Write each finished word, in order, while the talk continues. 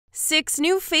6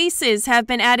 new faces have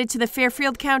been added to the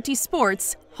Fairfield County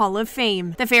Sports Hall of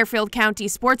Fame. The Fairfield County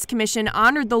Sports Commission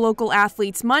honored the local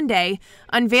athletes Monday,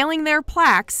 unveiling their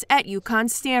plaques at UConn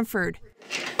Stamford.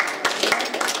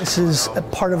 This is a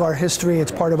part of our history,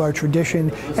 it's part of our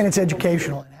tradition, and it's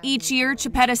educational. Each year,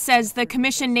 Chiapetta says the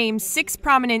commission names 6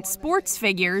 prominent sports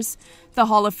figures. The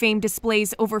Hall of Fame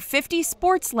displays over 50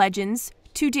 sports legends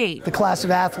to date. The class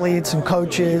of athletes and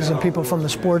coaches and people from the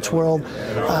sports world,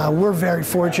 we're very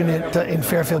fortunate in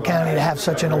Fairfield County to have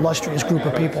such an illustrious group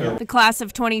of people. The class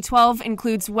of 2012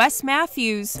 includes Wes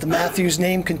Matthews. The Matthews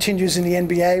name continues in the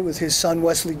NBA with his son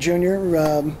Wesley Jr.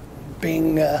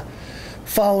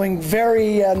 Following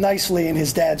very nicely in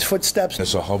his dad's footsteps.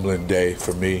 It's a humbling day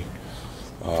for me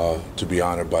to be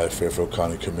honored by the Fairfield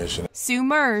County Commission. Sue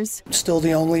Merz. Still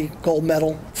the only gold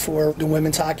medal for the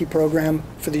women's hockey program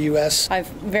for the U.S. I'm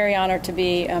very honored to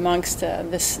be amongst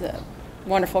this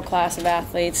wonderful class of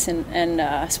athletes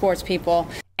and sports people.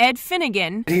 Ed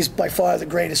Finnegan. He's by far the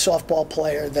greatest softball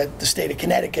player that the state of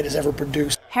Connecticut has ever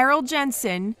produced.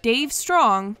 Jenson, Dave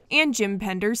Strong, and Jim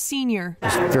Penders Sr.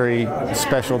 It's a very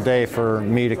special day for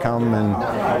me to come and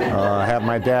have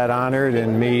my dad honored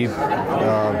and me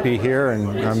be here,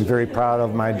 and I'm very proud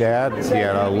of my dad. He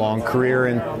had a long career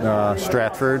in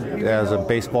Stratford as a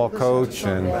baseball coach,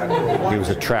 and he was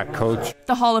a track coach.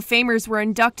 The Hall of Famers were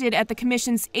inducted at the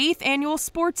Commission's 8th annual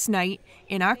sports night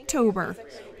in October.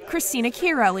 Christina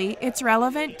Chiarelli,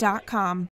 It'sRelevant.com.